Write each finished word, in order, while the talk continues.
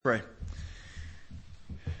Pray.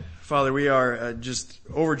 Father, we are just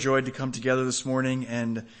overjoyed to come together this morning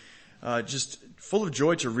and just full of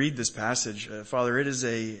joy to read this passage. Father, it is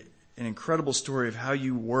an incredible story of how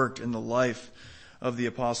you worked in the life of the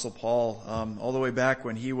Apostle Paul, all the way back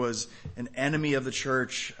when he was an enemy of the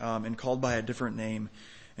church and called by a different name.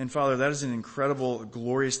 And Father, that is an incredible,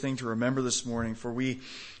 glorious thing to remember this morning. For we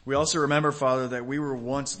also remember, Father, that we were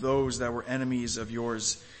once those that were enemies of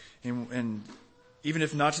yours. And even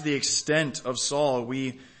if not to the extent of Saul,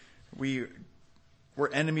 we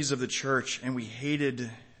were enemies of the church, and we hated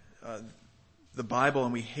the Bible,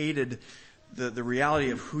 and we hated the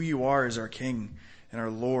reality of who you are as our King and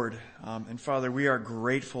our Lord. And Father, we are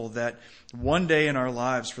grateful that one day in our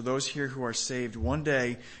lives, for those here who are saved, one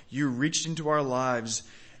day you reached into our lives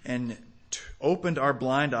and opened our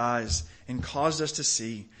blind eyes and caused us to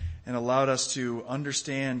see and allowed us to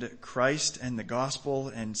understand Christ and the gospel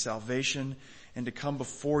and salvation, and to come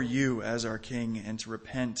before you as our King and to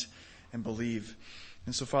repent and believe.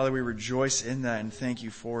 And so, Father, we rejoice in that and thank you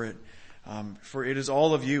for it. For it is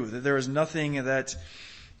all of you. That there is nothing that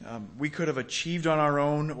we could have achieved on our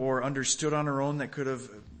own or understood on our own that could have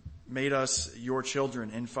made us your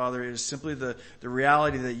children. And Father, it is simply the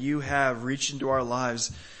reality that you have reached into our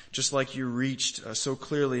lives, just like you reached so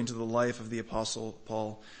clearly into the life of the Apostle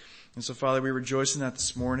Paul. And so, Father, we rejoice in that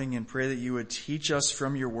this morning and pray that you would teach us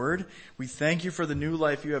from your word. We thank you for the new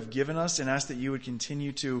life you have given us and ask that you would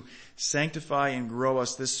continue to sanctify and grow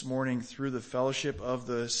us this morning through the fellowship of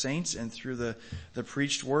the saints and through the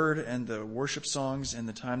preached word and the worship songs and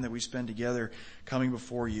the time that we spend together coming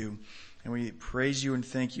before you. And we praise you and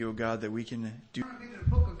thank you, O God, that we can do. The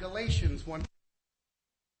book of Galatians,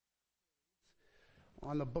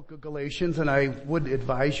 on the book of Galatians, and I would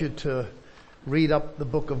advise you to read up the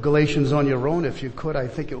book of Galatians on your own if you could. I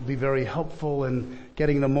think it would be very helpful in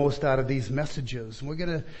getting the most out of these messages. And we're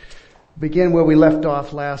going to begin where we left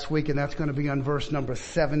off last week, and that's going to be on verse number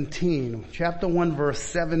 17. Chapter 1, verse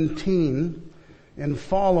 17 and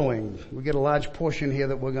following. We get a large portion here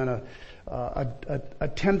that we're going to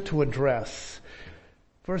attempt to address.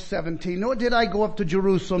 Verse 17, nor did I go up to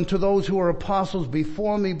Jerusalem to those who were apostles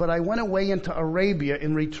before me, but I went away into Arabia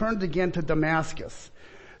and returned again to Damascus.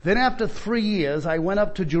 Then after 3 years, I went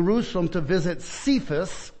up to Jerusalem to visit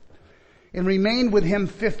Cephas and remained with him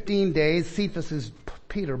 15 days. Cephas is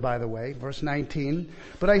Peter, by the way, verse 19.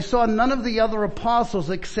 But I saw none of the other apostles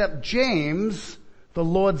except James, the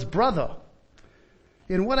Lord's brother.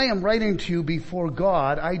 In what I am writing to you before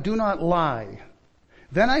God, I do not lie.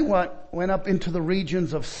 Then I went up into the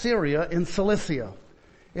regions of Syria and Cilicia,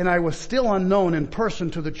 and I was still unknown in person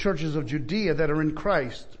to the churches of Judea that are in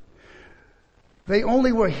Christ. They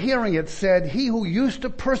only were hearing it said, he who used to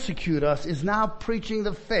persecute us is now preaching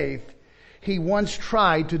the faith he once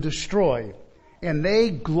tried to destroy. And they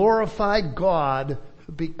glorified God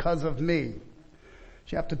because of me.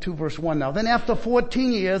 Chapter 2, verse 1 now. Then after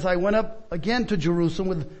 14 years, I went up again to Jerusalem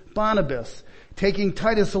with Barnabas, taking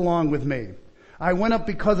Titus along with me. I went up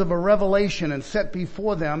because of a revelation and set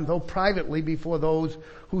before them, though privately before those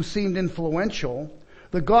who seemed influential,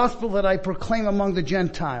 the gospel that I proclaim among the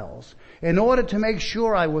Gentiles, in order to make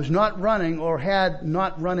sure I was not running or had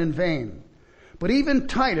not run in vain. But even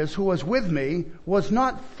Titus, who was with me, was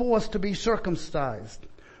not forced to be circumcised,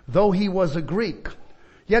 though he was a Greek.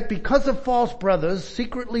 Yet because of false brothers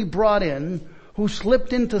secretly brought in, who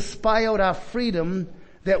slipped in to spy out our freedom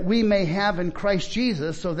that we may have in Christ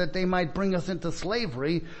Jesus, so that they might bring us into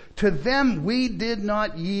slavery, to them we did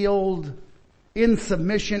not yield in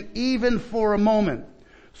submission even for a moment,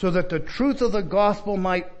 so that the truth of the gospel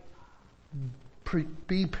might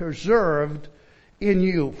be preserved in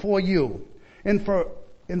you, for you. And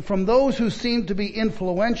from those who seem to be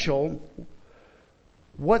influential,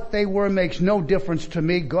 what they were makes no difference to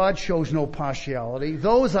me. God shows no partiality.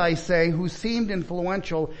 Those, I say, who seemed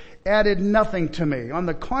influential added nothing to me. On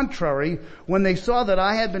the contrary, when they saw that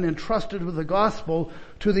I had been entrusted with the gospel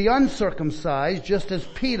to the uncircumcised, just as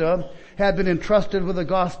Peter had been entrusted with the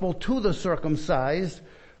gospel to the circumcised,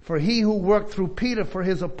 for he who worked through Peter for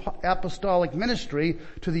his apostolic ministry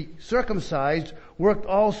to the circumcised worked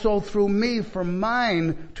also through me for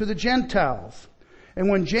mine to the Gentiles. And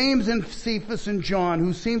when James and Cephas and John,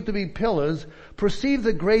 who seemed to be pillars, perceived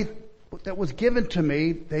the grace that was given to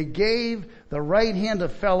me, they gave the right hand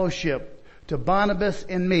of fellowship to Barnabas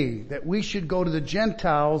and me, that we should go to the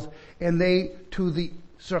Gentiles and they to the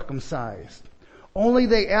circumcised. Only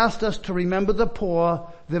they asked us to remember the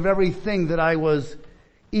poor, the very thing that I was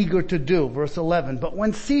eager to do. Verse 11. But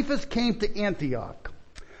when Cephas came to Antioch,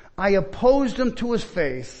 I opposed him to his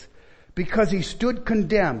face because he stood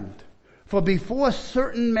condemned. For before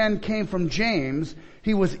certain men came from James,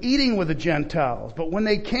 he was eating with the Gentiles. But when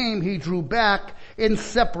they came, he drew back and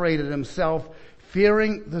separated himself,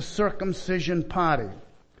 fearing the circumcision party.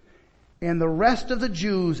 And the rest of the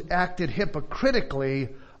Jews acted hypocritically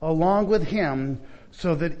along with him,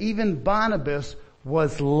 so that even Barnabas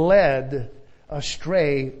was led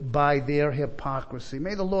astray by their hypocrisy.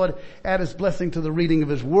 May the Lord add his blessing to the reading of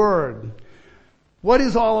his word. What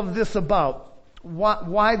is all of this about?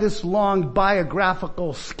 Why this long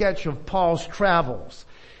biographical sketch of Paul's travels?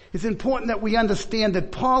 It's important that we understand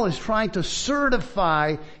that Paul is trying to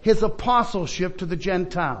certify his apostleship to the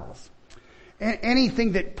Gentiles.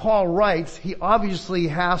 Anything that Paul writes, he obviously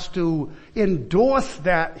has to endorse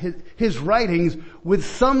that, his writings, with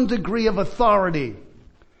some degree of authority.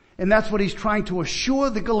 And that's what he's trying to assure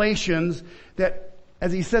the Galatians that,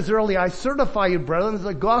 as he says earlier, I certify you, brethren, that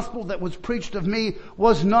the gospel that was preached of me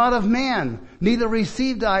was not of man. Neither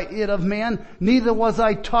received I it of man, neither was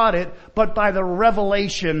I taught it, but by the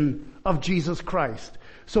revelation of Jesus Christ.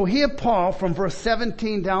 So here Paul, from verse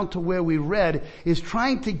 17 down to where we read, is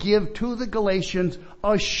trying to give to the Galatians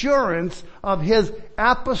assurance of his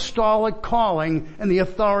apostolic calling and the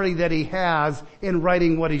authority that he has in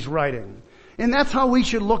writing what he's writing. And that's how we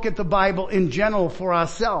should look at the Bible in general for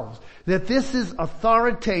ourselves. That this is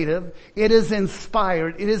authoritative, it is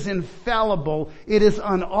inspired, it is infallible, it is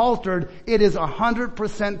unaltered, it is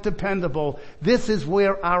 100% dependable. This is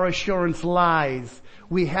where our assurance lies.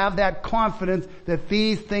 We have that confidence that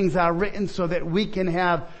these things are written so that we can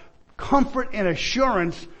have comfort and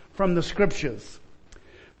assurance from the scriptures.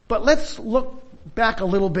 But let's look back a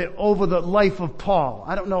little bit over the life of Paul.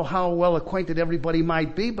 I don't know how well acquainted everybody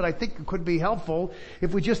might be, but I think it could be helpful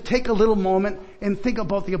if we just take a little moment and think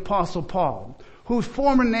about the Apostle Paul, whose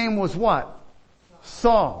former name was what?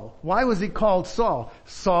 Saul. Why was he called Saul?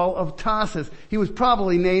 Saul of Tarsus. He was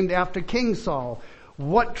probably named after King Saul.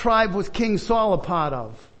 What tribe was King Saul a part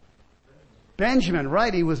of? Benjamin,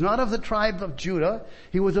 right. He was not of the tribe of Judah.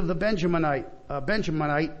 He was of the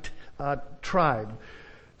Benjaminite tribe.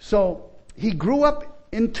 So he grew up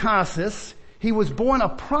in Tarsus. He was born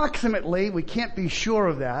approximately, we can't be sure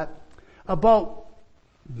of that, about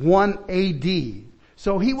 1 AD.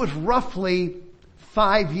 So he was roughly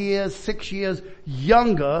 5 years, 6 years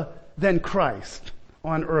younger than Christ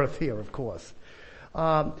on earth here, of course.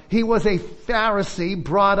 He was a Pharisee,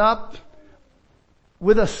 brought up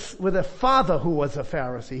with a father who was a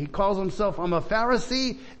Pharisee. He calls himself, I'm a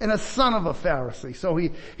Pharisee and a son of a Pharisee. So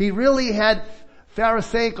he really had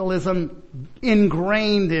Pharisaicalism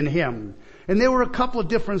ingrained in him. And there were a couple of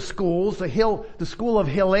different schools. The school of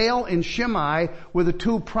Hillel and Shammai were the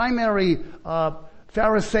two primary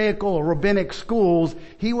Pharisaical or rabbinic schools.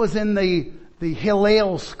 He was in the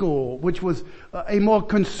Hillel school, which was a more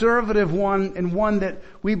conservative one and one that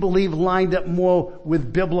we believe lined up more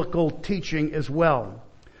with biblical teaching as well.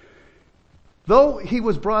 Though he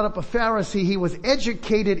was brought up a Pharisee, he was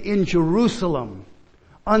educated in Jerusalem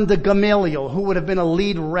under Gamaliel, who would have been a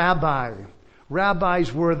lead rabbi.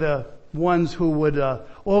 Rabbis were the ones who would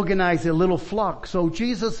organize their little flock. So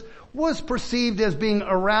Jesus was perceived as being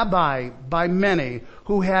a rabbi by many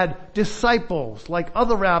who had disciples, like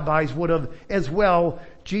other rabbis would have as well.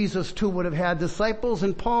 Jesus too would have had disciples,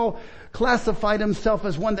 and Paul classified himself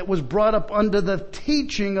as one that was brought up under the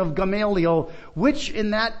teaching of Gamaliel, which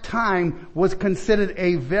in that time was considered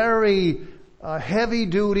a very heavy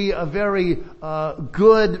duty, a very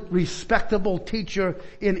good, respectable teacher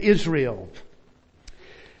in Israel.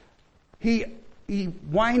 He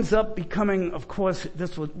winds up becoming, of course,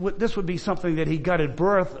 this would be something that he got at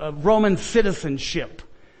birth, Roman citizenship,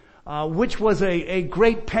 which was a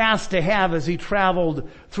great pass to have as he traveled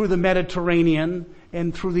through the Mediterranean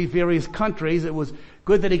and through the various countries. It was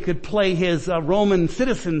good that he could play his Roman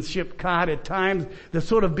citizenship card at times to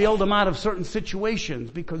sort of bail him out of certain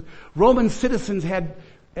situations, because Roman citizens had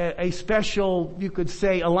a special, you could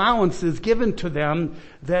say, allowances given to them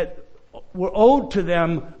that were owed to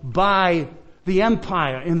them by the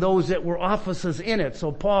empire and those that were officers in it.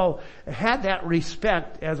 So Paul had that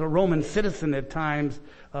respect as a Roman citizen at times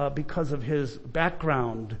because of his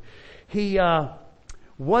background. He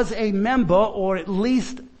was a member, or at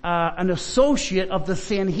least an associate of the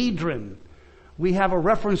Sanhedrin. We have a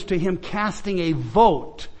reference to him casting a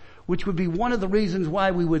vote, which would be one of the reasons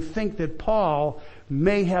why we would think that Paul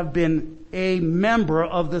may have been a member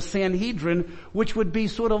of the Sanhedrin, which would be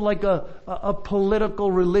sort of like a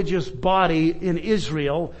political religious body in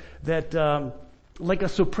Israel that, like a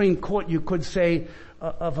Supreme Court, you could say,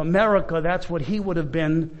 of America. That's what he would have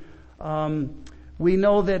been. We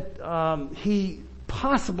know that he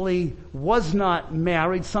possibly was not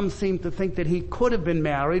married. Some seem to think that he could have been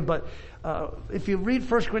married, but if you read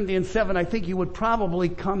 1 Corinthians 7, I think you would probably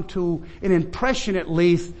come to an impression, at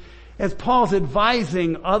least, as Paul's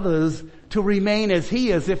advising others to remain as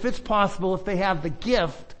he is. If it's possible, if they have the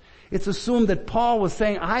gift, it's assumed that Paul was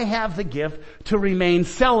saying, I have the gift to remain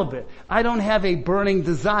celibate. I don't have a burning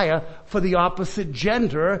desire for the opposite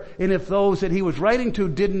gender. And if those that he was writing to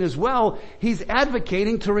didn't as well, he's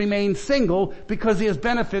advocating to remain single because he has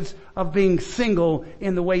benefits of being single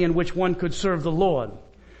in the way in which one could serve the Lord.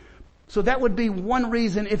 So that would be one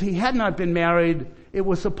reason. If he had not been married, it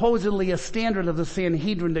was supposedly a standard of the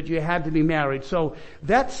Sanhedrin that you had to be married. So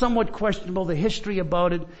that's somewhat questionable. The history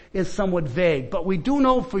about it is somewhat vague. But we do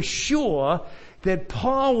know for sure that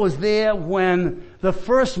Paul was there when the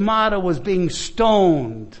first martyr was being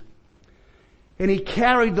stoned. And he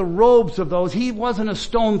carried the robes of those. He wasn't a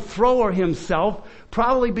stone thrower himself,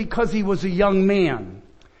 probably because he was a young man.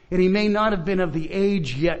 And he may not have been of the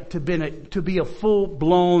age yet to be a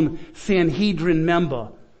full-blown Sanhedrin member,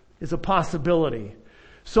 is a possibility.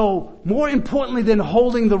 So more importantly than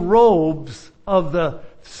holding the robes of the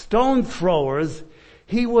stone throwers,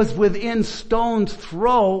 he was within stone's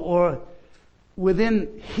throw or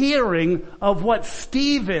within hearing of what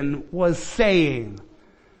Stephen was saying.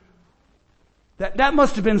 That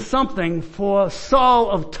must have been something for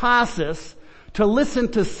Saul of Tarsus to listen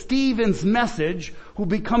to Stephen's message, who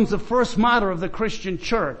becomes the first martyr of the Christian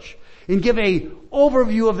church, and give a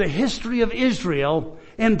overview of the history of Israel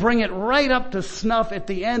and bring it right up to snuff at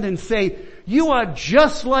the end and say, you are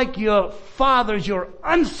just like your fathers, you're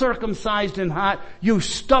uncircumcised in heart, you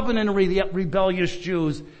stubborn and rebellious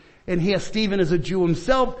Jews. And here Stephen is a Jew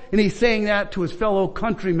himself, and he's saying that to his fellow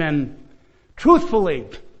countrymen. Truthfully,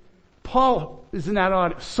 Saul,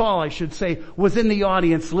 I should say, was in the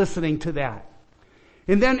audience listening to that.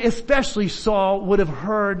 And then especially Saul would have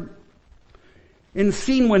heard and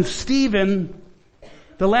seen when Stephen,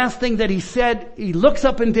 the last thing that he said, he looks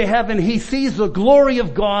up into heaven, he sees the glory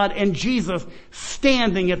of God and Jesus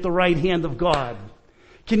standing at the right hand of God.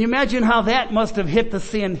 Can you imagine how that must have hit the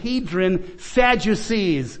Sanhedrin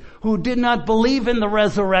Sadducees, who did not believe in the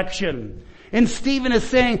resurrection? And Stephen is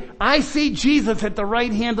saying, I see Jesus at the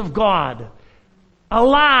right hand of God,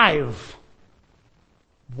 alive.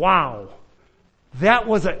 Wow. That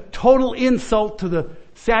was a total insult to the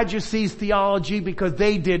Sadducees' theology because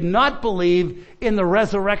they did not believe in the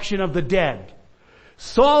resurrection of the dead.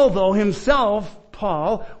 Saul, though, himself,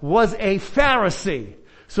 Paul, was a Pharisee.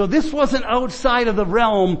 So this wasn't outside of the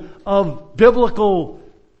realm of biblical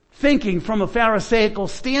thinking from a Pharisaical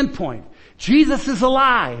standpoint. Jesus is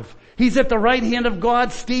alive. He's at the right hand of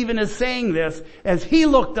God. Stephen is saying this as he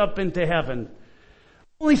looked up into heaven.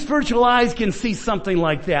 Only spiritual eyes can see something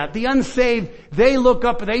like that. The unsaved, they look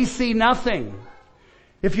up and they see nothing.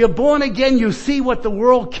 If you're born again, you see what the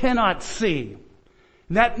world cannot see.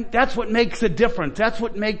 That's what makes a difference. That's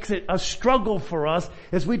what makes it a struggle for us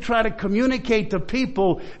as we try to communicate to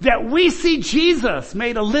people that we see Jesus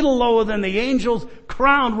made a little lower than the angels,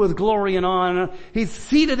 crowned with glory and honor. He's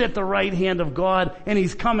seated at the right hand of God, and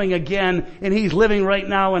He's coming again, and He's living right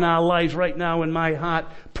now in our lives, right now in my heart,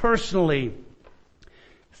 personally.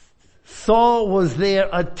 Saul was there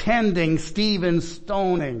attending Stephen's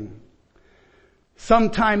stoning.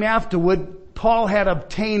 Sometime afterward, Paul had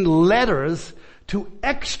obtained letters to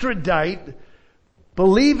extradite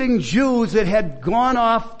believing Jews that had gone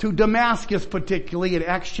off to Damascus, particularly in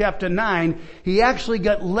Acts chapter 9. He actually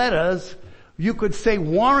got letters, you could say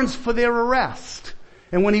warrants for their arrest.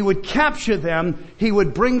 And when he would capture them, he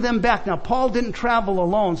would bring them back. Now, Paul didn't travel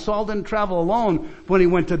alone. Saul didn't travel alone when he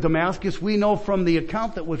went to Damascus. We know from the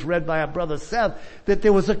account that was read by our brother Seth that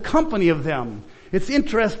there was a company of them. It's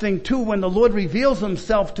interesting, too, when the Lord reveals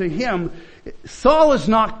Himself to him, Saul is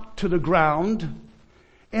knocked to the ground,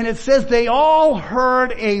 and it says they all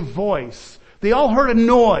heard a voice. They all heard a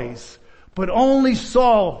noise, but only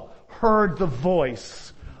Saul heard the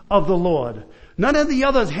voice of the Lord. None of the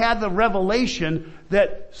others had the revelation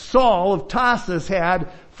that Saul of Tarsus had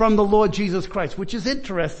from the Lord Jesus Christ, which is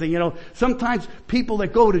interesting. You know, sometimes people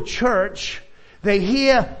that go to church, they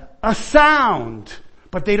hear a sound,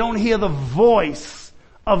 but they don't hear the voice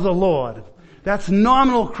of the Lord. That's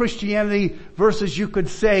nominal Christianity versus, you could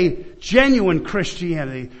say, genuine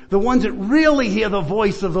Christianity. The ones that really hear the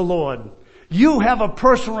voice of the Lord. You have a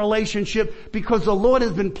personal relationship because the Lord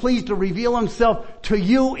has been pleased to reveal Himself to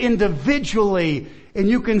you individually. And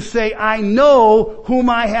you can say, I know whom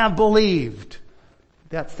I have believed.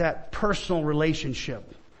 That's that personal relationship.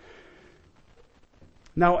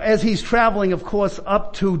 Now, as he's traveling, of course,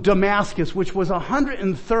 up to Damascus, which was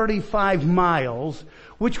 135 miles,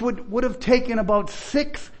 which would have taken about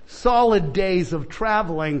 6 solid days of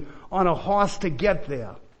traveling on a horse to get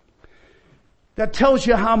there. that tells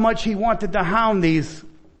you how much he wanted to hound these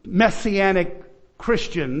Messianic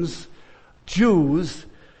Christians, Jews.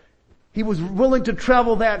 He was willing to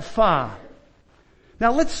travel that far.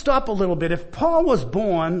 Now let's stop a little bit. If Saul was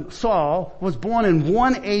born in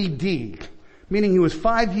 1 AD, meaning he was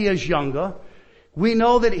 5 years younger, we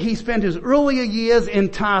know that he spent his earlier years in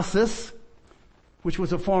Tarsus, which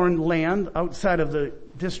was a foreign land outside of the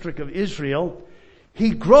district of Israel. He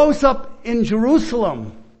grows up in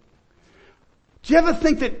Jerusalem. Do you ever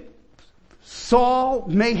think that Saul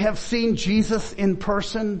may have seen Jesus in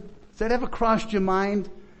person? Has that ever crossed your mind?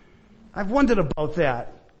 I've wondered about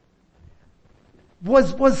that.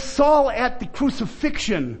 Was Saul at the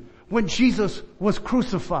crucifixion when Jesus was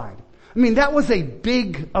crucified? I mean, that was a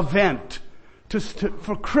big event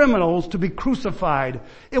for criminals to be crucified.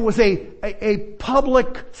 It was a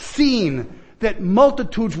public scene that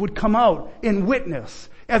multitudes would come out and witness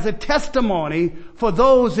as a testimony for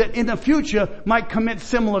those that in the future might commit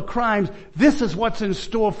similar crimes. This is what's in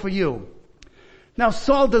store for you. Now,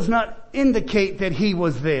 Saul does not indicate that he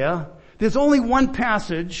was there. There's only one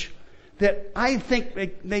passage that I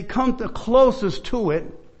think they come the closest to it.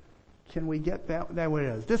 Can we get that? That way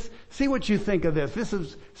it is. See what you think of this. This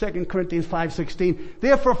is 2 Corinthians 5:16.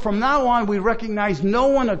 Therefore, from now on, we recognize no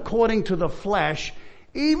one according to the flesh,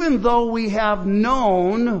 even though we have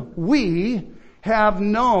known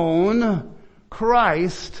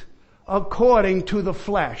Christ according to the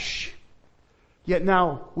flesh. Yet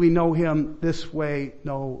now we know him this way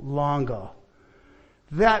no longer.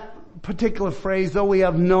 That particular phrase, though we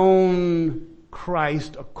have known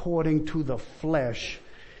Christ according to the flesh,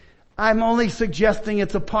 I'm only suggesting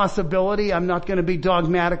it's a possibility. I'm not going to be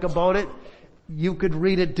dogmatic about it. You could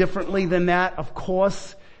read it differently than that, of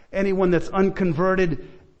course. Anyone that's unconverted,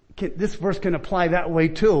 this verse can apply that way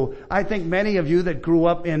too. I think many of you that grew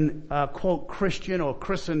up in, quote, Christian or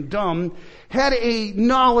Christendom had a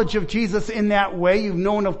knowledge of Jesus in that way. You've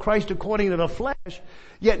known of Christ according to the flesh,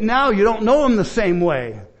 yet now you don't know him the same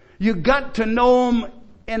way. You got to know him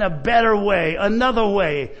in a better way, another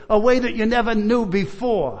way, a way that you never knew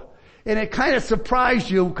before. And it kind of surprised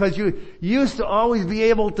you because you used to always be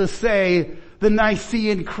able to say the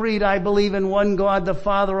Nicene Creed, I believe in one God, the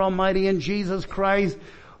Father Almighty, and Jesus Christ,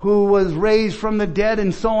 who was raised from the dead,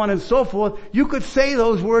 and so on and so forth. You could say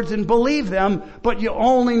those words and believe them, but you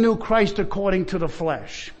only knew Christ according to the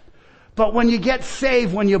flesh. But when you get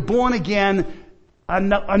saved, when you're born again,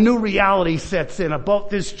 a new reality sets in about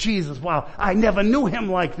this Jesus. Wow, I never knew him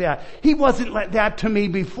like that. He wasn't like that to me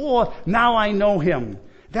before. Now I know him.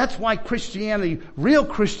 That's why Christianity, real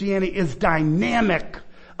Christianity, is dynamic.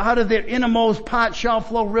 Out of their innermost part shall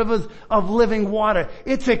flow rivers of living water.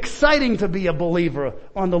 It's exciting to be a believer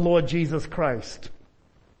on the Lord Jesus Christ.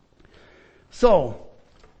 So,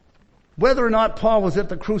 whether or not Paul was at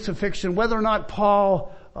the crucifixion, whether or not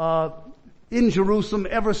Paul in Jerusalem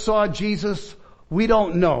ever saw Jesus, we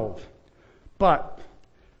don't know. But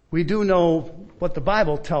we do know what the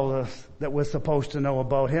Bible tells us that we're supposed to know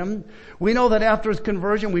about him. We know that after his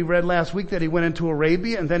conversion, we read last week that he went into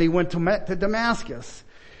Arabia and then he went to Damascus.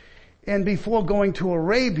 And before going to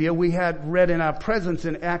Arabia, we had read in our presence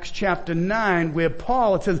in Acts chapter 9 where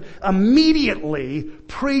Paul, it says, immediately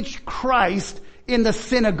preached Christ in the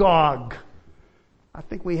synagogue. I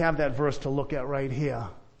think we have that verse to look at right here.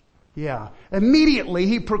 Yeah. Immediately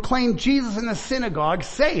he proclaimed Jesus in the synagogue,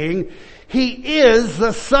 saying, he is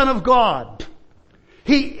the Son of God.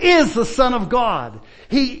 He is the Son of God.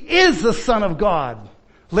 He is the Son of God.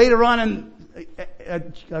 Later on in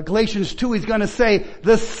Galatians 2, he's going to say,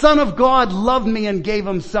 the Son of God loved me and gave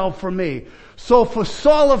himself for me. So for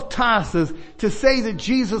Saul of Tarsus to say that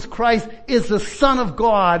Jesus Christ is the Son of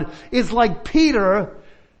God is like Peter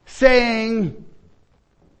saying,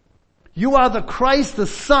 you are the Christ, the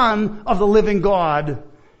Son of the living God.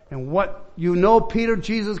 And what you know, Peter,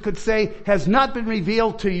 Jesus could say, has not been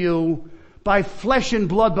revealed to you by flesh and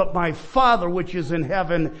blood, but my Father which is in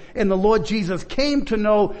heaven. And the Lord Jesus came to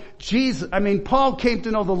know Paul came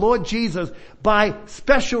to know the Lord Jesus by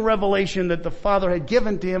special revelation that the Father had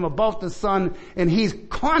given to him about the Son, and he's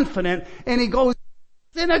confident, and he goes to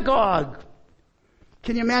the synagogue.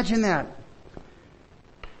 Can you imagine that?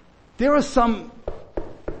 There are some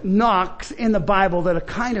knocks in the Bible that are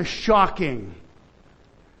kind of shocking.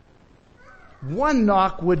 One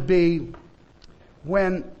knock would be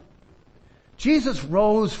when Jesus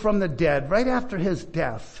rose from the dead, right after his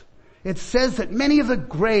death. It says that many of the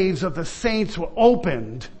graves of the saints were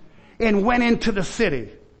opened and went into the city.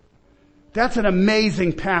 That's an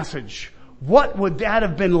amazing passage. What would that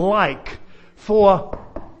have been like for,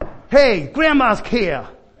 hey, grandma's here.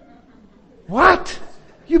 What?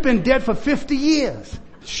 You've been dead for 50 years.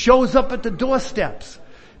 shows up at the doorsteps.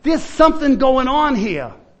 There's something going on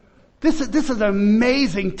here. This is an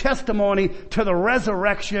amazing testimony to the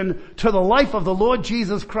resurrection, to the life of the Lord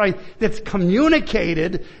Jesus Christ that's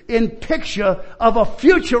communicated in picture of a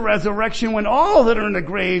future resurrection when all that are in the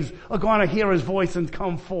graves are going to hear his voice and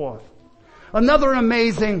come forth. Another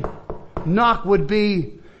amazing knock would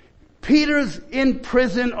be Peter's in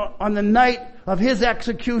prison on the night of his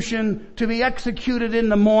execution to be executed in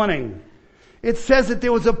the morning. It says that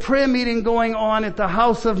there was a prayer meeting going on at the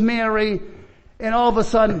house of Mary, and all of a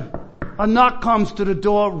sudden a knock comes to the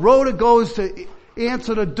door. Rhoda goes to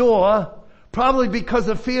answer the door. Probably because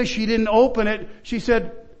of fear she didn't open it. She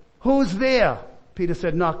said, "Who's there?" Peter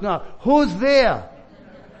said, "Knock, knock." "Who's there?"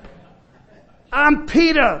 "I'm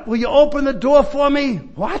Peter. Will you open the door for me?"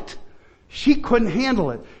 What? She couldn't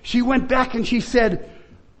handle it. She went back and she said,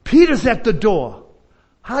 "Peter's at the door."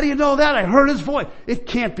 "How do you know that? I heard his voice." "It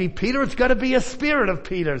can't be Peter. It's got to be a spirit of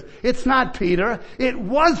Peter's." "It's not Peter." It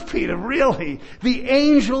was Peter, really. The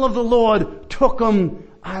angel of the Lord took him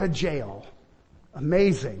out of jail.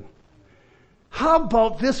 Amazing. How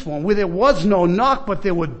about this one where there was no knock, but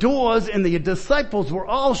there were doors and the disciples were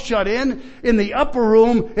all shut in the upper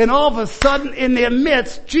room, and all of a sudden in their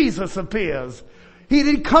midst, Jesus appears. He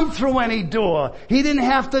didn't come through any door. He didn't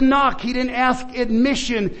have to knock. He didn't ask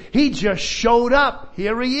admission. He just showed up.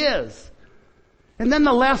 Here he is. And then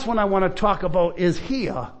the last one I want to talk about is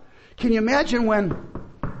here. Can you imagine when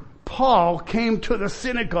Paul came to the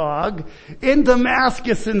synagogue in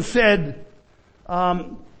Damascus and said,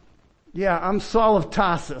 "Yeah, I'm Saul of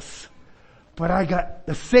Tarsus, but I got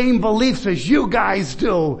the same beliefs as you guys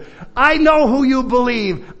do. I know who you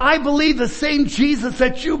believe. I believe the same Jesus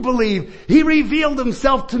that you believe. He revealed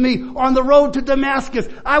himself to me on the road to Damascus.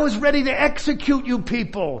 I was ready to execute you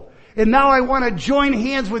people. And now I want to join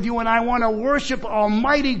hands with you and I want to worship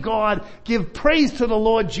Almighty God, give praise to the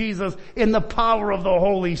Lord Jesus in the power of the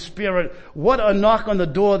Holy Spirit." What a knock on the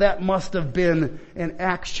door that must have been in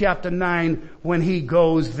Acts chapter 9 when he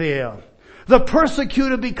goes there. The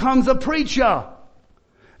persecutor becomes a preacher.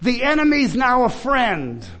 The enemy's now a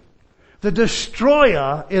friend. The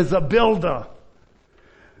destroyer is a builder.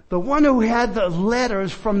 The one who had the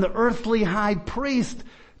letters from the earthly high priest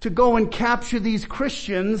to go and capture these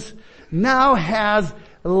Christians now has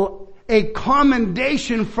a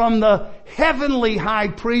commendation from the heavenly high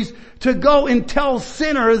priest to go and tell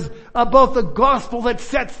sinners about the gospel that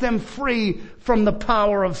sets them free from the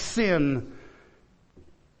power of sin.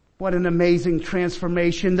 What an amazing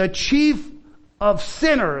transformation. The chief of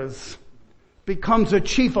sinners becomes a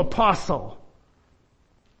chief apostle.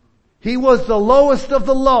 He was the lowest of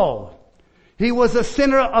the low. He was a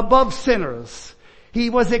sinner above sinners. He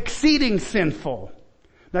was exceeding sinful.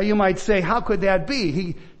 Now you might say, how could that be?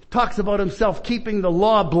 He talks about himself keeping the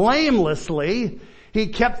law blamelessly. He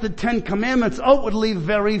kept the 10 Commandments outwardly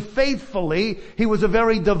very faithfully. He was a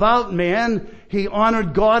very devout man. He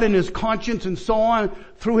honored God in his conscience and so on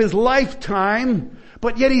through his lifetime.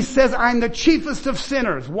 But yet he says, "I'm the chiefest of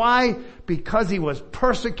sinners." Why? Because he was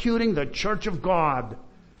persecuting the church of God.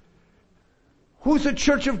 Who's the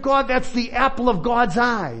church of God? That's the apple of God's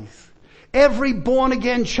eyes. Every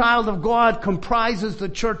born-again child of God comprises the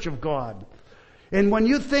church of God. And when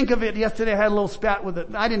you think of it, yesterday I had a little spat with it.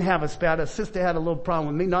 I didn't have a spat. A sister had a little problem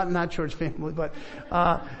with me, not church family, but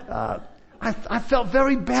I felt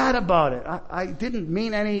very bad about it. I didn't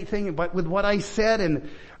mean anything, but with what I said, and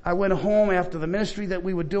I went home after the ministry that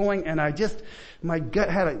we were doing, and my gut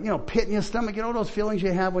had a, pit in your stomach. You know those feelings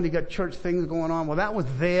you have when you got church things going on? Well, that was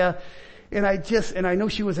there. And I knew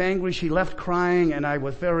she was angry. She left crying, and I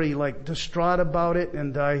was very distraught about it.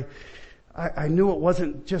 And I knew it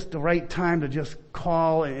wasn't just the right time to just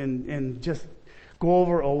call and just go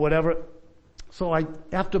over or whatever. So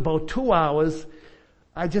after about 2 hours,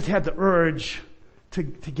 I just had the urge to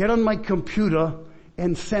get on my computer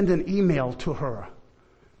and send an email to her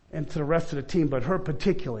and to the rest of the team, but her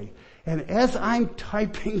particularly. And as I'm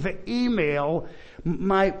typing the email,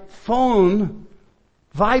 my phone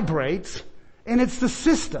vibrates, and it's the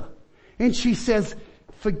sister. And she says,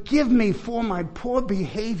 "Forgive me for my poor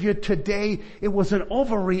behavior today. It was an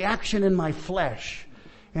overreaction in my flesh."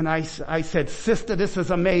 And I said, "Sister, this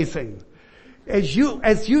is amazing. As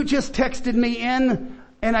you just texted me in,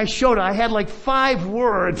 and I showed her, I had 5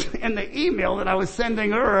 words in the email that I was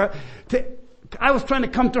sending her. I was trying to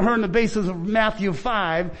come to her on the basis of Matthew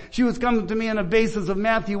 5. She was coming to me on the basis of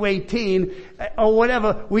Matthew 18 or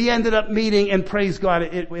whatever. We ended up meeting, and praise God,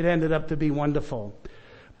 it ended up to be wonderful.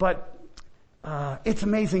 But it's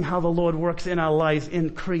amazing how the Lord works in our lives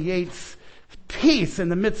and creates peace in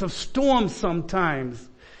the midst of storms sometimes.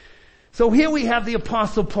 So here we have the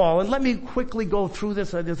Apostle Paul, and let me quickly go through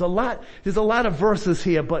this. There's a lot of verses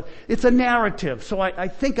here, but it's a narrative. So I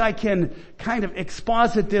think I can kind of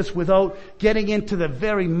exposit this without getting into the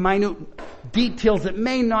very minute details that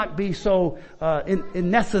may not be so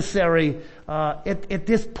necessary at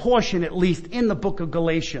this portion, at least, in the book of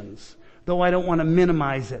Galatians, though I don't want to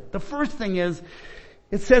minimize it. The first thing is,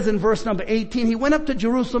 it says in verse number 18, he went up to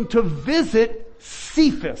Jerusalem to visit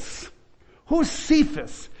Cephas. Who's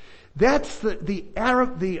Cephas? That's the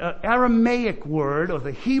Aramaic word, or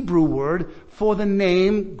the Hebrew word for the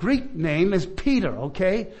name, Greek name is Peter,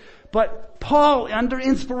 okay? But Paul, under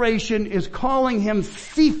inspiration, is calling him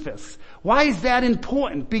Cephas. Why is that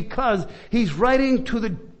important? Because he's writing to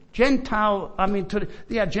the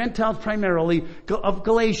Gentiles primarily, of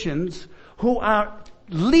Galatians, who are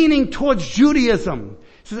leaning towards Judaism.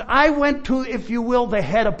 He says, I went to, if you will, the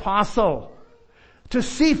head apostle, to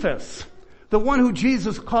Cephas, the one who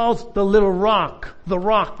Jesus calls the little rock, the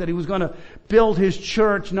rock that he was going to build his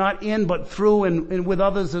church, not in, but through and with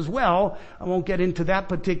others as well. I won't get into that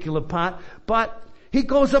particular part, but he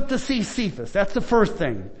goes up to see Cephas. That's the first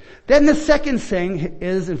thing. Then the second thing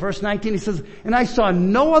is, in verse 19, he says, and I saw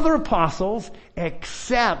no other apostles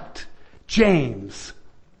except James.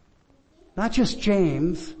 Not just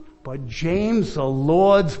James, but James, the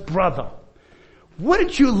Lord's brother.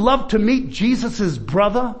 Wouldn't you love to meet Jesus'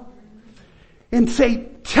 brother? And say,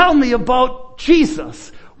 tell me about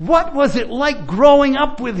Jesus. What was it like growing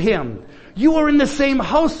up with him? You were in the same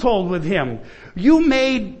household with him. You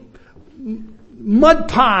made mud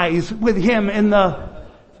pies with him in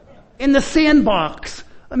the sandbox.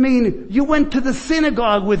 I mean, you went to the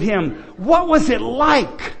synagogue with him. What was it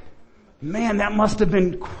like? Man, that must have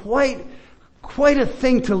been quite a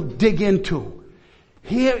thing to dig into.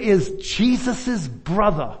 Here is Jesus'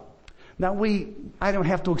 brother. Now I don't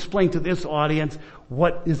have to explain to this audience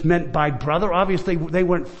what is meant by brother. Obviously, they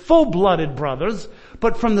weren't full-blooded brothers,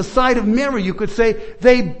 but from the side of Mary, you could say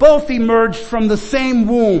they both emerged from the same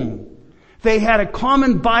womb. They had a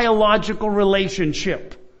common biological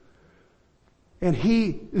relationship. And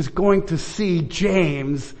he is going to see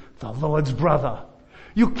James, the Lord's brother.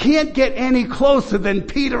 You can't get any closer than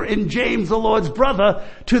Peter and James, the Lord's brother,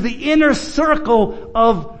 to the inner circle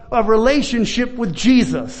of a relationship with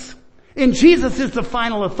Jesus. And Jesus is the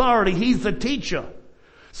final authority. He's the teacher.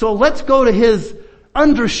 So let's go to his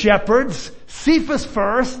under-shepherds. Cephas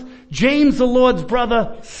first, James, the Lord's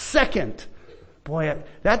brother, second. Boy,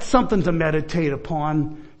 that's something to meditate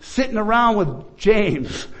upon. Sitting around with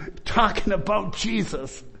James, talking about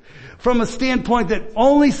Jesus, from a standpoint that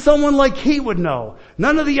only someone like he would know.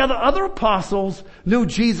 None of the other apostles knew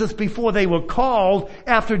Jesus before they were called,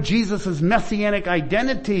 after Jesus' messianic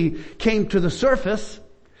identity came to the surface.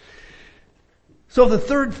 So the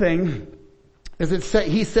third thing is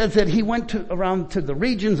he says that he went around to the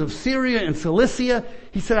regions of Syria and Cilicia.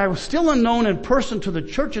 He said, I was still unknown in person to the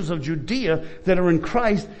churches of Judea that are in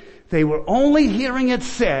Christ. They were only hearing it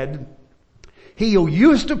said, he who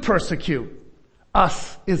used to persecute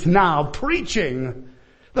us is now preaching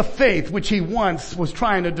the faith which he once was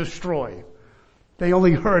trying to destroy. They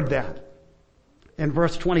only heard that. In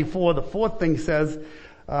verse 24, the fourth thing says,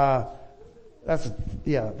 the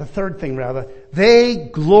third thing rather, they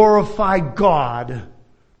glorify God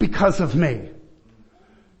because of me.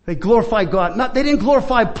 They glorify God. They didn't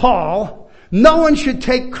glorify Paul. No one should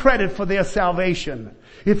take credit for their salvation.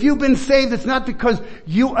 If you've been saved, it's not because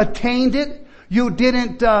you attained it. You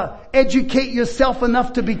didn't educate yourself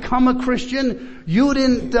enough to become a Christian. You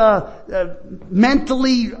didn't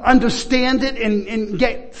mentally understand it and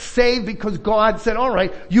get saved because God said, all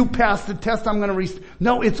right, you passed the test, I'm going to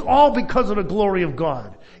No, it's all because of the glory of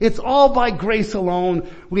God. It's all by grace alone.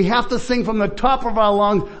 We have to sing from the top of our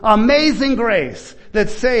lungs, amazing grace that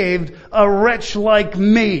saved a wretch like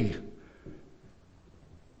me.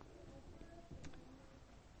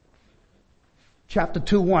 Chapter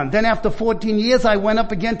 2:1. Then after 14 years, I went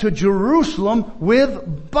up again to Jerusalem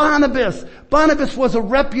with Barnabas. Barnabas was a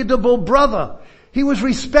reputable brother. He was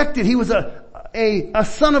respected. He was a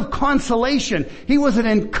son of consolation. He was an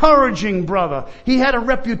encouraging brother. He had a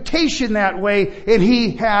reputation that way, and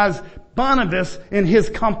he has Barnabas in his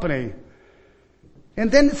company. And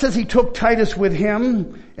then it says he took Titus with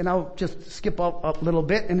him, and I'll just skip up a little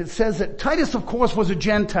bit, and it says that Titus, of course, was a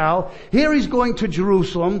Gentile. Here he's going to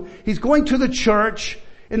Jerusalem. He's going to the church,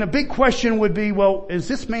 and the big question would be, well, is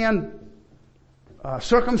this man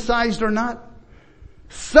circumcised or not?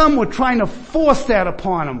 Some were trying to force that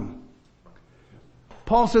upon him.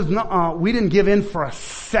 Paul says, no, we didn't give in for a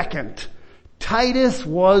second. Titus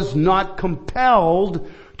was not compelled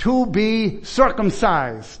to be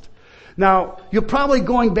circumcised. Now, you're probably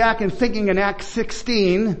going back and thinking in Acts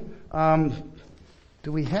 16,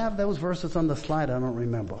 do we have those verses on the slide? I don't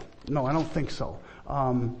remember. No, I don't think so.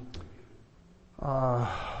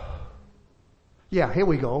 Here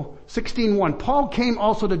we go. 16:1. Paul came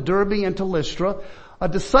also to Derbe and to Lystra. A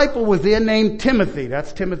disciple was there named Timothy.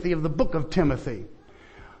 That's Timothy of the book of Timothy.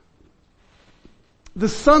 The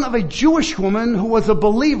son of a Jewish woman who was a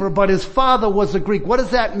believer, but his father was a Greek. What does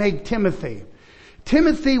that make Timothy?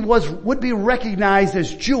 Timothy would be recognized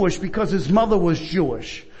as Jewish because his mother was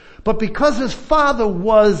Jewish. But because his father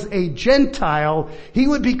was a Gentile, he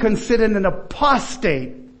would be considered an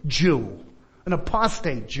apostate Jew. An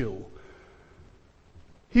apostate Jew.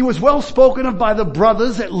 He was well spoken of by the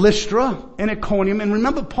brothers at Lystra and Iconium. And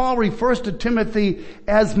remember, Paul refers to Timothy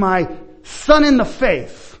as my son in the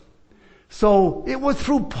faith. So it was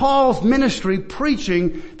through Paul's ministry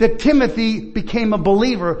preaching that Timothy became a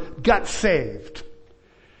believer, got saved.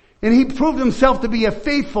 And he proved himself to be a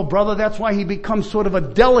faithful brother. That's why he becomes sort of a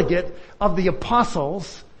delegate of the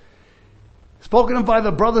apostles. Spoken of by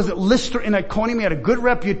the brothers at Lystra and Iconium. He had a good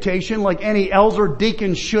reputation, like any elder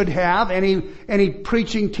deacon should have, any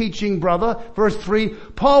preaching, teaching brother. Verse 3,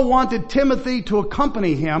 Paul wanted Timothy to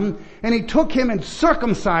accompany him, and he took him and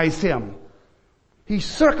circumcised him. He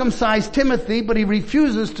circumcised Timothy, but he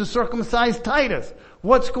refuses to circumcise Titus.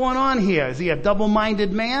 What's going on here? Is he a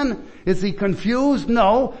double-minded man? Is he confused?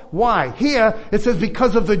 No. Why? Here it says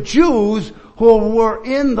because of the Jews who were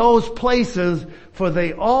in those places, for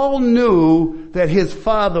they all knew that his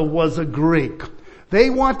father was a Greek. They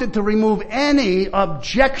wanted to remove any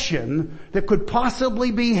objection that could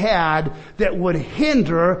possibly be had that would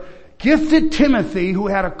hinder gifted Timothy, who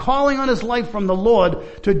had a calling on his life from the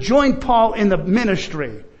Lord, to join Paul in the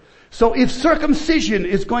ministry. So if circumcision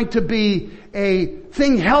is going to be a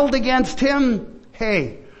thing held against him,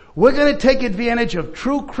 hey, we're going to take advantage of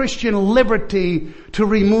true Christian liberty to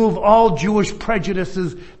remove all Jewish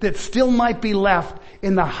prejudices that still might be left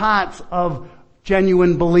in the hearts of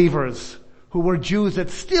genuine believers who were Jews that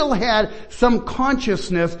still had some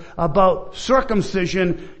consciousness about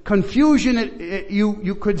circumcision, confusion,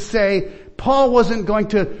 you could say. Paul wasn't going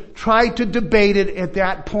to try to debate it at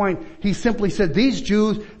that point. He simply said these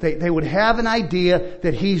Jews, they would have an idea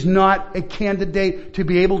that he's not a candidate to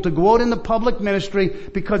be able to go out in the public ministry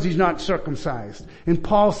because he's not circumcised. And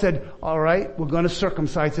Paul said, all right, we're going to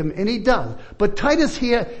circumcise him. And he does. But Titus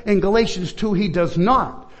here in Galatians 2, he does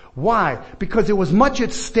not. Why? Because there was much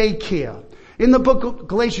at stake here. In the book of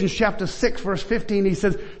Galatians chapter 6 verse 15, he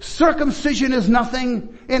says, circumcision is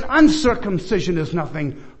nothing and uncircumcision is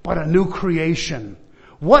nothing but a new creation.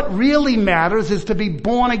 What really matters is to be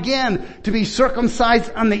born again, to be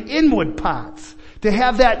circumcised on the inward parts, to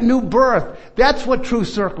have that new birth. That's what true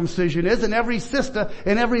circumcision is. And every sister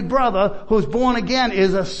and every brother who's born again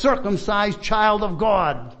is a circumcised child of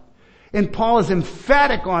God. And Paul is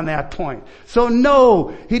emphatic on that point. So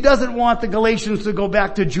no, he doesn't want the Galatians to go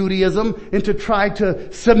back to Judaism and to try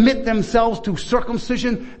to submit themselves to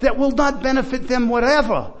circumcision that will not benefit them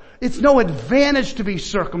whatever. It's no advantage to be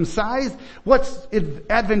circumcised. What's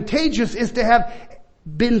advantageous is to have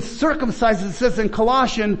been circumcised, it says in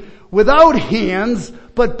Colossians, without hands,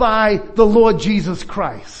 but by the Lord Jesus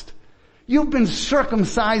Christ. You've been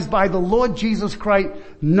circumcised by the Lord Jesus Christ,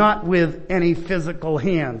 not with any physical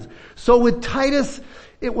hands. So with Titus,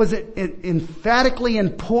 it was emphatically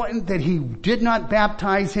important that he did not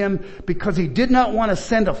baptize him because he did not want to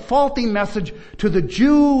send a faulty message to the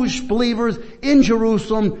Jewish believers in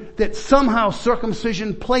Jerusalem that somehow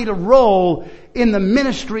circumcision played a role in the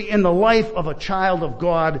ministry, in the life of a child of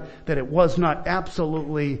God, that it was not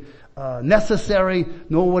absolutely necessary,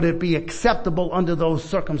 nor would it be acceptable under those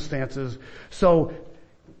circumstances. So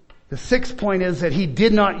the sixth point is that he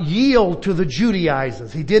did not yield to the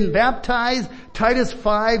Judaizers. He didn't baptize. Titus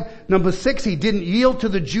 5. Number 6, he didn't yield to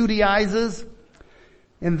the Judaizers.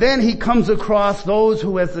 And then he comes across those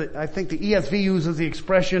who, I think the ESV uses the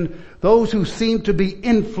expression, those who seem to be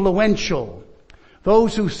influential.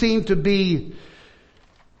 Those who seem to be,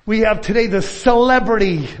 we have today the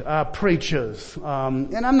celebrity preachers.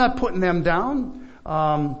 And I'm not putting them down.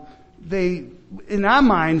 In our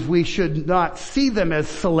minds, we should not see them as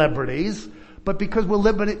celebrities, but because we're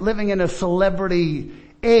living in a celebrity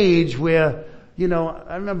age where,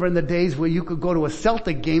 I remember in the days where you could go to a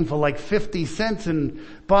Celtic game for like 50 cents and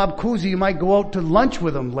Bob Cousy, you might go out to lunch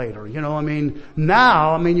with him later.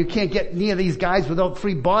 Now, you can't get near these guys without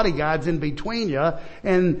 3 bodyguards in between you,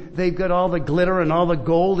 and they've got all the glitter and all the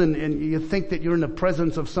gold, and you think that you're in the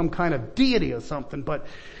presence of some kind of deity or something, but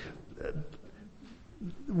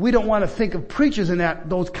we don't want to think of preachers in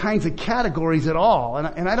those kinds of categories at all.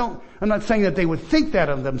 I'm not saying that they would think that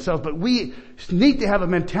of themselves, but we need to have a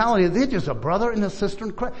mentality that they're just a brother and a sister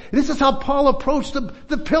in Christ. This is how Paul approached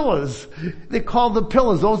the pillars. They called the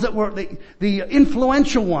pillars, those that were the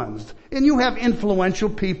influential ones. And you have influential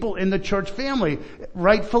people in the church family,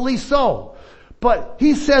 rightfully so. But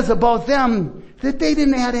he says about them that they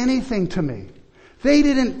didn't add anything to me. They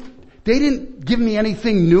didn't give me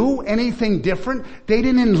anything new, anything different. They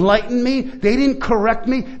didn't enlighten me. They didn't correct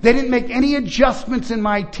me. They didn't make any adjustments in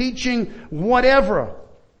my teaching, whatever.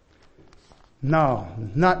 No,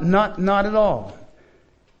 not at all.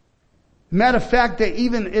 Matter of fact,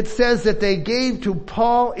 it says that they gave to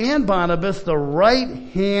Paul and Barnabas the right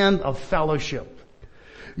hand of fellowship.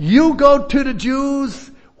 You go to the Jews,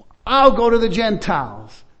 I'll go to the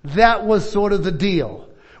Gentiles. That was sort of the deal.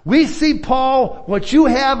 We see, Paul, what you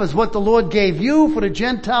have is what the Lord gave you for the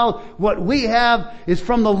Gentiles. What we have is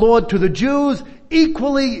from the Lord to the Jews.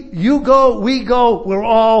 Equally, you go, we go, we're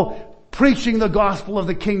all preaching the gospel of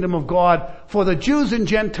the kingdom of God for the Jews and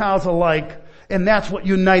Gentiles alike, and that's what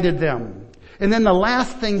united them. And then the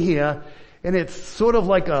last thing here, and it's sort of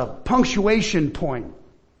like a punctuation point,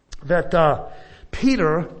 that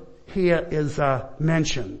Peter here is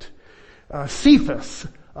mentioned. Cephas,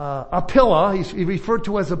 Aquila, he's referred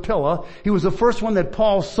to as Aquila. He was the first one that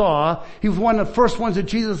Paul saw. He was one of the first ones that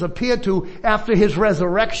Jesus appeared to after his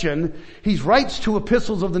resurrection. He writes two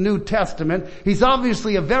epistles of the New Testament. He's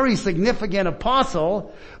obviously a very significant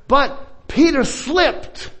apostle, but Peter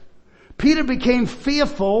slipped. Peter became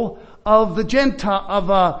fearful of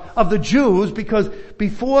the of the Jews, because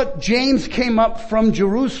before James came up from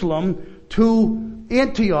Jerusalem to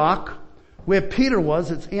Antioch, where Peter was,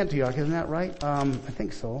 it's Antioch, isn't that right? I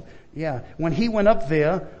think so. Yeah. When he went up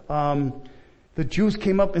there, the Jews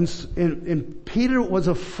came up and Peter was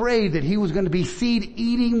afraid that he was going to be seen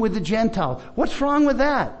eating with the Gentiles. What's wrong with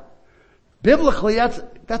that? Biblically, that's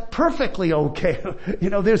perfectly okay.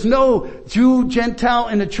 There's no Jew, Gentile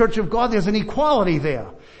in the church of God. There's an equality there.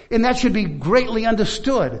 And that should be greatly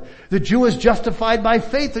understood. The Jew is justified by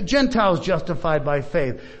faith. The Gentile is justified by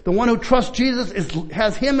faith. The one who trusts Jesus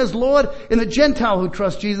has him as Lord, and the Gentile who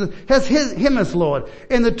trusts Jesus has him as Lord.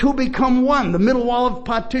 And the two become one. The middle wall of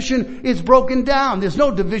partition is broken down. There's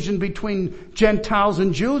no division between Gentiles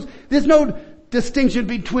and Jews. There's no distinction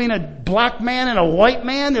between a black man and a white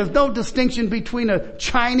man. There's no distinction between a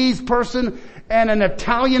Chinese person and an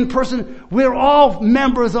Italian person. We're all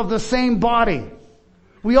members of the same body.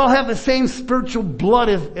 We all have the same spiritual blood,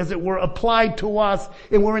 as it were, applied to us,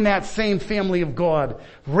 and we're in that same family of God.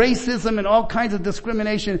 Racism and all kinds of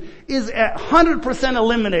discrimination is 100%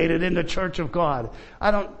 eliminated in the church of God.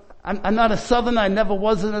 I'm not a Southerner. I never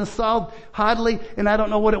was in the South, hardly, and I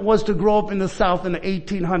don't know what it was to grow up in the South in the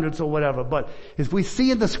 1800s or whatever. But as we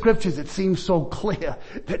see in the scriptures, it seems so clear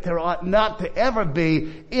that there ought not to ever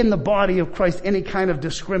be in the body of Christ any kind of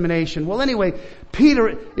discrimination. Well, anyway,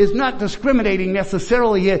 Peter is not discriminating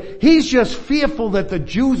necessarily here. He's just fearful that the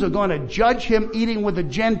Jews are going to judge him eating with the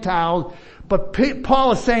Gentiles. But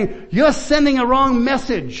Paul is saying, you're sending a wrong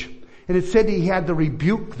message. And it said he had to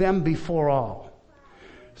rebuke them before all.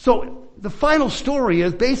 So the final story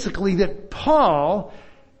is basically that Paul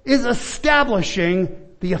is establishing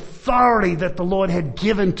the authority that the Lord had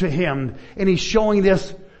given to him, and he's showing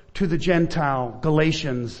this to the Gentile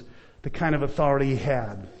Galatians, the kind of authority he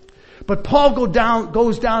had. But Paul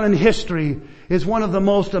goes down in history as one of the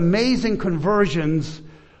most amazing conversions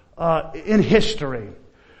in history.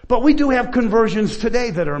 But we do have conversions today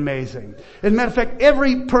that are amazing. As a matter of fact,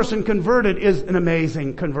 every person converted is an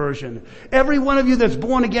amazing conversion. Every one of you that's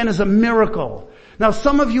born again is a miracle. Now,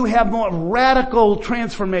 some of you have more radical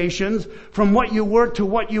transformations from what you were to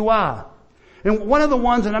what you are. And one of the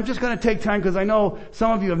ones, and I'm just going to take time because I know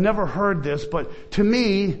some of you have never heard this, but to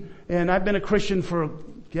me, and I've been a Christian for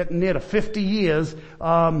getting near to 50 years,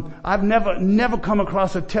 I've never come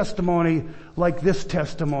across a testimony like this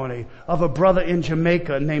testimony of a brother in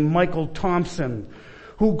Jamaica named Michael Thompson,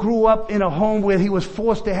 who grew up in a home where he was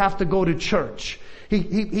forced to have to go to church.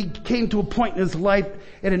 He came to a point in his life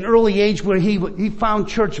at an early age where he found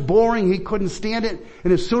church boring. He couldn't stand it.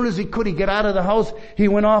 And as soon as he could, he get out of the house. He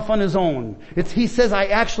went off on his own. He says, I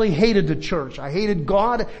actually hated the church. I hated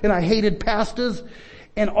God and I hated pastors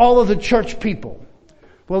and all of the church people.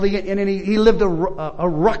 Well, he lived a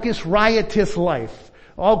ruckus, riotous life.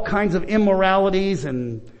 All kinds of immoralities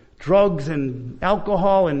and drugs and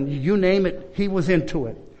alcohol and you name it, he was into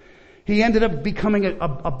it. He ended up becoming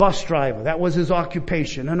a bus driver. That was his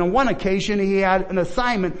occupation. And on one occasion, he had an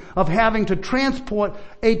assignment of having to transport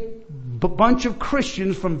a bunch of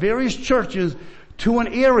Christians from various churches to an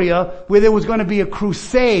area where there was going to be a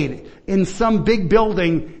crusade in some big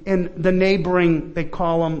building in the neighboring, they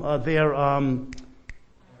call them their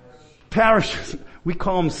parishes. We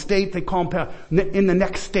call them state, they call them in the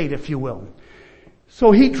next state, if you will.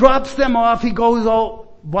 So he drops them off. He goes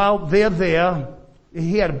out while they're there.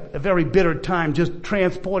 He had a very bitter time just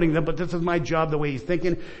transporting them, but this is my job, the way he's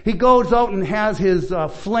thinking. He goes out and has his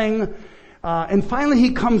fling. And finally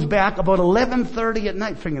he comes back about 11:30 at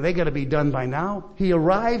night, thinking they gotta be done by now. He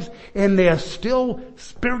arrives and they're still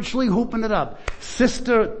spiritually hooping it up.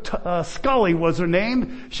 Sister Scully was her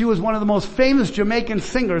name. She was one of the most famous Jamaican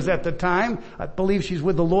singers at the time. I believe she's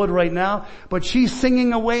with the Lord right now. But she's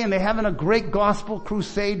singing away and they're having a great gospel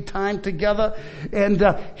crusade time together. And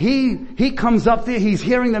he comes up there, he's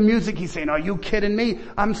hearing the music, he's saying, "Are you kidding me?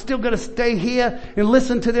 I'm still gonna stay here and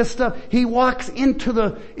listen to this stuff." He walks into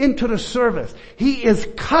the service. He is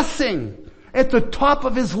cussing at the top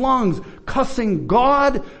of his lungs, cussing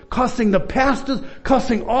God, cussing the pastors,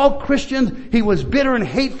 cussing all Christians. He was bitter and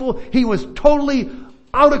hateful. He was totally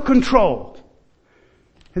out of control.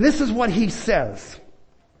 And this is what he says.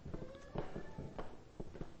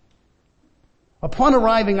 Upon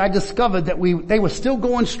arriving, I discovered that they were still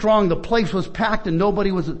going strong. The place was packed and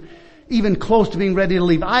nobody was even close to being ready to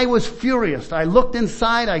leave. I was furious. I looked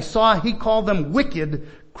inside. I saw, he called them wicked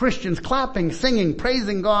Christians, clapping, singing,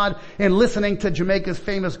 praising God, and listening to Jamaica's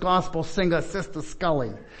famous gospel singer, Sister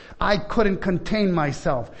Scully. I couldn't contain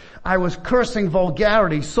myself. I was cursing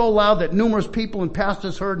vulgarity so loud that numerous people and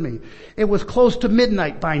pastors heard me. It was close to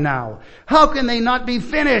midnight by now. How can they not be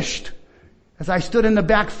finished? As I stood in the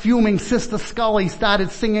back fuming, Sister Scully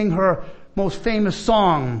started singing her most famous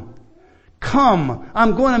song. "Come,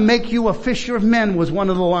 I'm going to make you a fisher of men," was one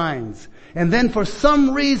of the lines. And then for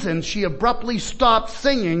some reason, she abruptly stopped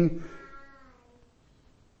singing.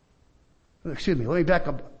 Excuse me, let me back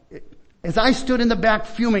up. As I stood in the back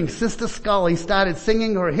fuming, Sister Scully started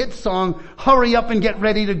singing her hit song, "Hurry Up and Get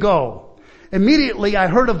Ready to Go." Immediately, I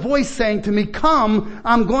heard a voice saying to me, "Come,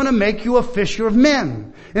 I'm going to make you a fisher of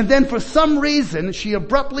men." And then for some reason, she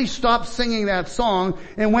abruptly stopped singing that song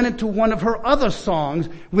and went into one of her other songs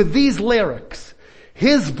with these lyrics.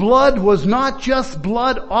 "His blood was not just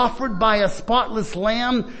blood offered by a spotless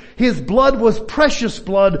lamb. His blood was precious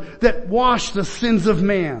blood that washed the sins of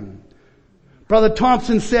man." Brother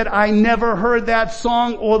Thompson said, "I never heard that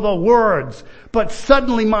song or the words, but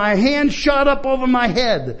suddenly my hand shot up over my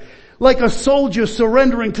head like a soldier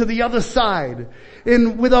surrendering to the other side.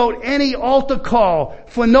 And without any altar call,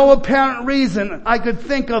 for no apparent reason I could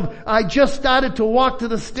think of, I just started to walk to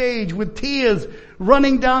the stage with tears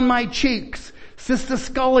running down my cheeks. Sister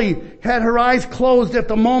Scully had her eyes closed at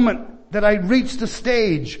the moment that I reached the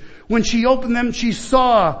stage. When she opened them, she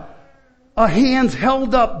saw a hands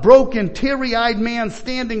held up, broken, teary-eyed man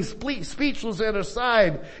standing speechless at her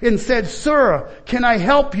side and said, "Sir, can I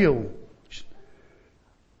help you?"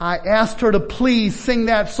 I asked her to please sing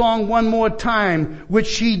that song one more time, which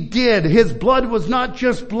she did. His blood was not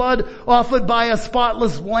just blood offered by a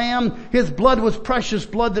spotless lamb. His blood was precious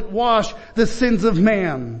blood that washed the sins of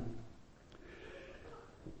man.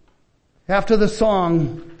 After the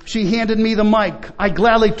song, she handed me the mic. I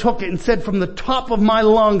gladly took it and said from the top of my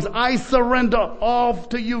lungs, "I surrender all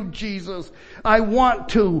to you, Jesus. I want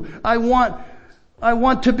to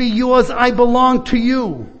be yours. I belong to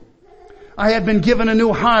you." I had been given a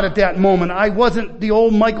new heart at that moment. I wasn't the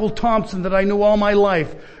old Michael Thompson that I knew all my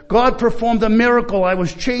life. God performed a miracle. I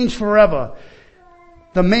was changed forever.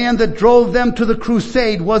 The man that drove them to the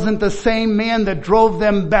crusade wasn't the same man that drove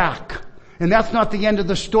them back. And that's not the end of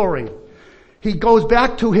the story. He goes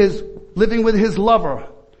back to living with his lover,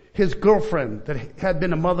 his girlfriend that had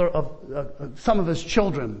been a mother of some of his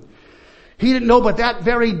children. He didn't know, but that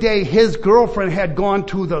very day his girlfriend had gone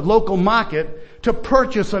to the local market to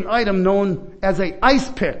purchase an item known as an ice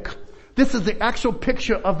pick. This is the actual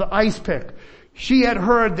picture of the ice pick. She had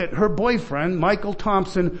heard that her boyfriend, Michael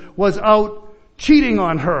Thompson, was out cheating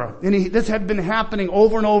on her. And this had been happening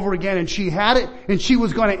over and over again, and she had it, and she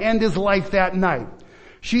was going to end his life that night.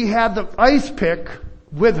 She had the ice pick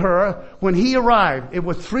with her when he arrived. It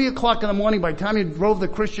was 3:00 in the morning. By the time he drove the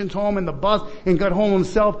Christians home in the bus and got home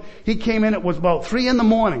himself, he came in. It was about 3 in the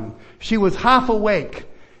morning. She was half awake.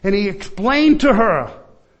 And he explained to her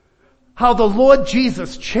how the Lord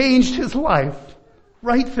Jesus changed his life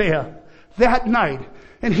right there that night.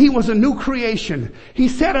 And he was a new creation. He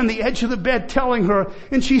sat on the edge of the bed telling her,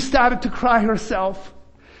 and she started to cry herself.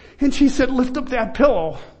 And she said, "Lift up that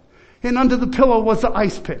pillow." And under the pillow was the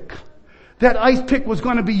ice pick. That ice pick was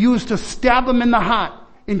going to be used to stab him in the heart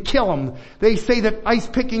and kill them. They say that ice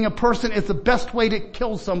picking a person is the best way to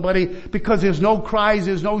kill somebody because there's no cries,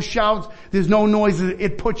 there's no shouts, there's no noises.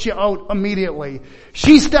 It puts you out immediately.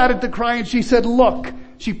 She started to cry and she said, look.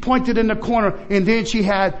 She pointed in the corner and then she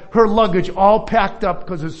had her luggage all packed up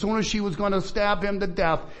because as soon as she was going to stab him to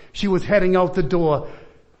death, she was heading out the door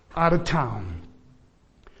out of town.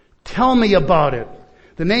 Tell me about it.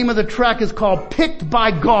 The name of the track is called Picked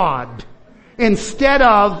by God instead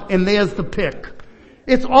of, and there's the pick.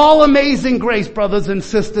 It's all amazing grace, brothers and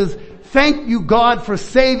sisters. Thank you, God, for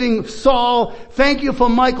saving Saul. Thank you for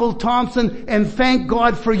Michael Thompson, and thank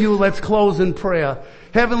God for you. Let's close in prayer.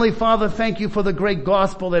 Heavenly Father, thank you for the great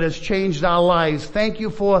gospel that has changed our lives. Thank you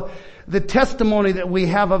for the testimony that we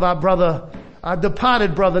have of our brother, our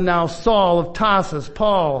departed brother now, Saul of Tarsus,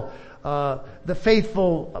 Paul, the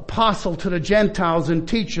faithful apostle to the Gentiles and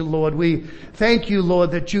teacher, Lord. We thank you,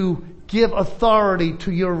 Lord, that you give authority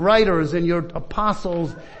to your writers and your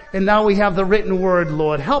apostles. And now we have the written word,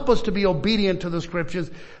 Lord. Help us to be obedient to the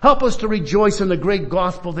scriptures. Help us to rejoice in the great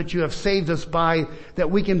gospel that you have saved us by,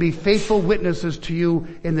 that we can be faithful witnesses to you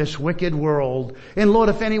in this wicked world. And Lord,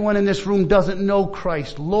 if anyone in this room doesn't know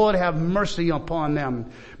Christ, Lord, have mercy upon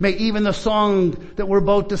them. May even the song that we're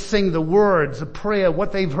about to sing, the words, the prayer,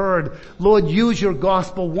 what they've heard, Lord, use your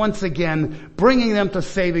gospel once again, bringing them to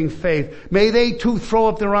saving faith. May they too throw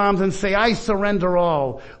up their arms and say, I surrender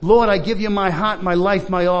all. Lord, I give you my heart, my life,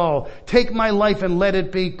 my all. Take my life and let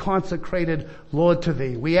it be consecrated, Lord, to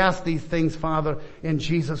thee. We ask these things, Father, in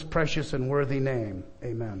Jesus' precious and worthy name.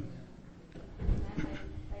 Amen.